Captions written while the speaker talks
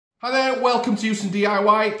Hi there, welcome to Huson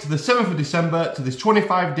DIY, to the 7th of December, to this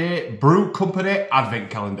 25-day Brew Company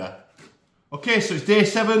Advent Calendar. Okay, so it's day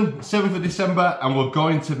 7, 7th of December, and we're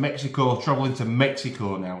going to Mexico, travelling to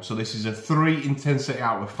Mexico now. So this is a 3 intensity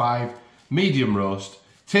out of 5, medium roast,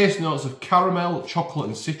 taste notes of caramel, chocolate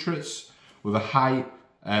and citrus, with a high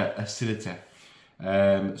acidity.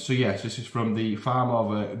 So yes, this is from the farm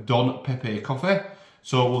of Don Pepe coffee.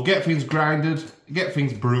 So we'll get things grinded, get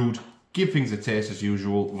things brewed, give things a taste as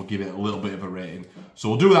usual, and we'll give it a little bit of a rating. So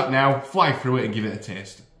we'll do that now, fly through it and give it a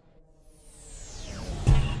taste.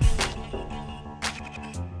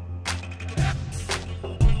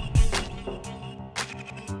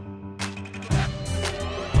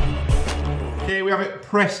 Okay, we have it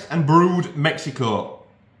pressed and brewed Mexico.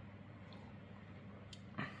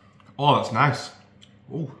 Oh, that's nice.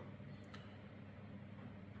 Ooh.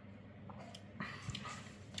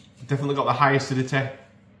 Definitely got the high acidity.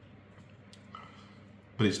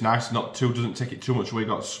 But it's nice, not too, doesn't take it too much away.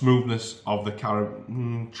 Got smoothness of the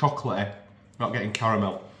chocolate, not getting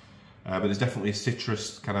caramel. But there's definitely a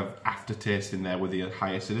citrus kind of aftertaste in there with the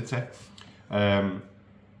high acidity. It's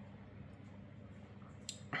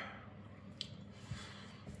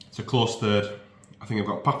a close third. I think I've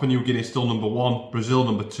got Papua New Guinea still number 1, Brazil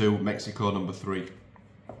number 2, Mexico number 3.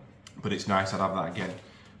 But it's nice, I'd have that again.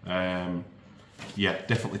 Yeah,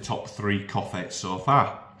 definitely top 3 coffee so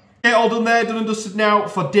far. Okay, all done there, done and dusted now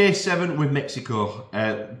for day 7 with Mexico.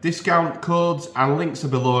 Discount codes and links are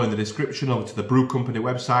below in the description over to the Brew Company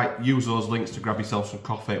website. Use those links to grab yourself some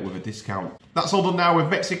coffee with a discount. That's all done now with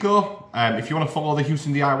Mexico. If you want to follow the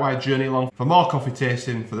Huson DIY journey along for more coffee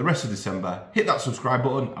tasting for the rest of December, hit that subscribe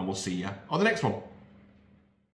button and we'll see you on the next one.